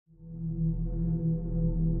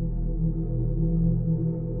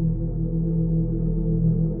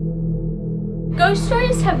Ghost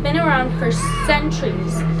stories have been around for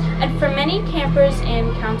centuries, and for many campers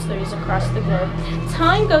and counselors across the globe,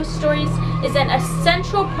 telling ghost stories is an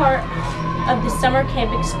essential part of the summer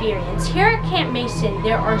camp experience. Here at Camp Mason,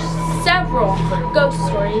 there are several ghost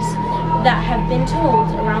stories that have been told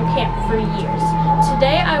around camp for years.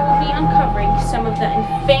 Today I will be uncovering some of the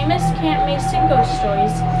infamous Camp Mason ghost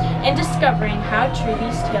stories and discovering how true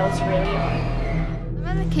these tales really are.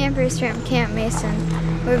 Some of the campers from Camp Mason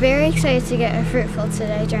were very excited to get a fruitful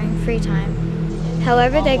today during free time.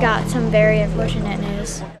 However, they got some very unfortunate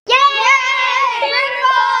news.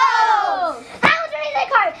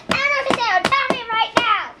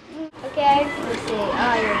 Okay, let's see.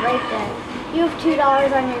 Oh, you're right there. You have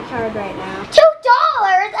 $2 on your card right now. $2?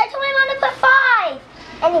 I told my mom to put 5.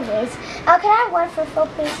 Anyways, can I have one fruitful,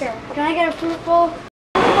 please? Sure. Can I get a fruitful?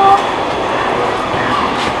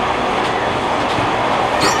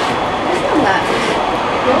 There's no left.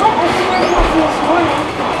 What? I think I got this morning.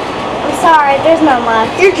 I'm sorry, there's none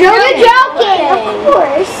left. You're joking? You're joking! Okay. Of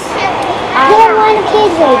course. I don't want a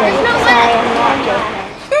kid later. Sorry, I'm not joking.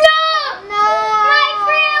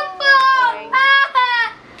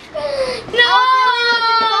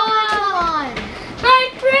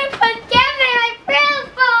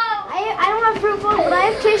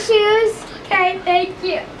 Tissues. Okay, thank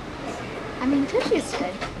you. I mean, tissues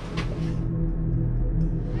good.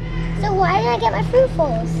 So why didn't I get my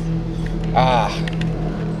fruitfuls?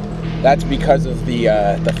 That's because of the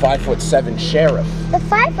 5'7" sheriff. The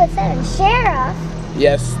 5'7" sheriff?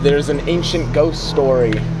 Yes, there's an ancient ghost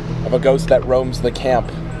story of a ghost that roams the camp.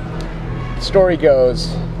 The story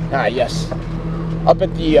goes, yes, up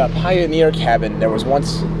at the Pioneer Cabin, there was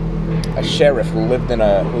once a sheriff who lived in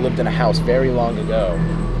a house very long ago,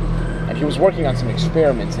 and he was working on some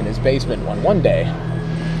experiments in his basement one day.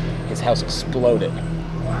 His house exploded.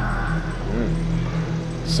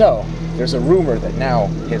 So there's a rumor that now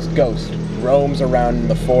his ghost roams around in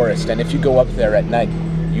the forest, and if you go up there at night,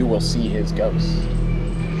 you will see his ghost.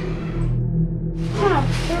 Huh,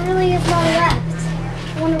 there really is none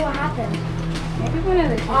left. I wonder what happened. Maybe one of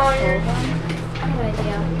the kids stole them. Good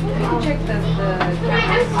idea. We can check the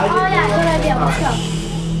Oh yeah, good idea. Let's go.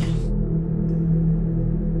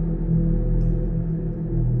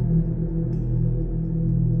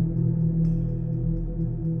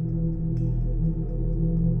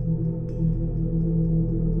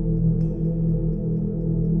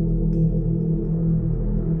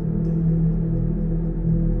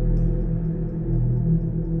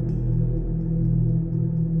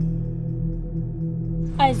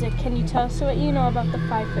 Isaac, can you tell us what you know about the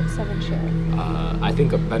 5'7" sheriff? I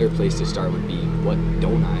think a better place to start would be, what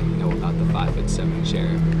don't I know about the 5'7"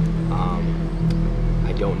 sheriff?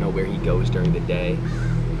 I don't know where he goes during the day.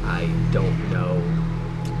 I don't know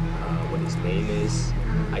what his name is.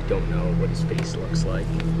 I don't know what his face looks like.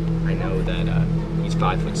 I know that he's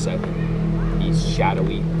 5'7". He's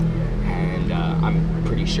shadowy, and I'm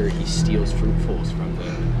pretty sure he steals fruitfuls from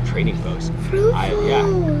the trading post.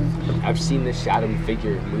 I've seen this shadowy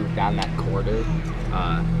figure move down that corridor,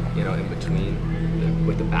 in between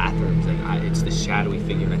with the bathrooms, and it's the shadowy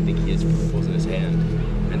figure, and I think he has fruitfuls in his hand.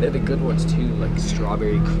 And they're the good ones too, like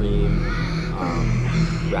strawberry cream,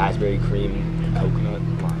 raspberry cream, coconut,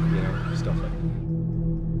 stuff like that.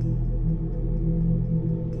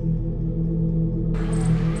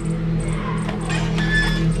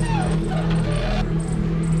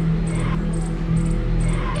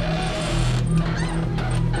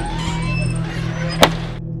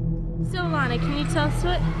 Can you tell us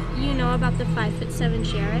what you know about the 5'7"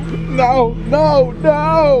 sheriff? No!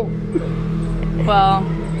 Well,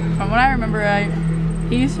 from what I remember,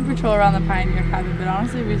 he used to patrol around the Pioneer Cabin, but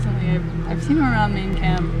honestly, recently I've seen him around main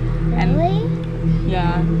camp. And really?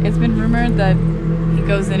 Yeah, it's been rumored that he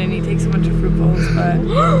goes in and he takes a bunch of fruitfuls, but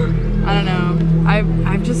I don't know.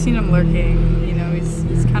 I've just seen him lurking.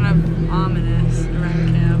 He's kind of ominous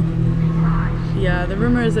around camp. Yeah, the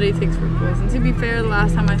rumor is that he takes fruitfuls, and to be fair, the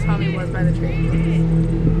last time I saw him he was by the trading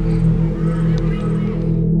post.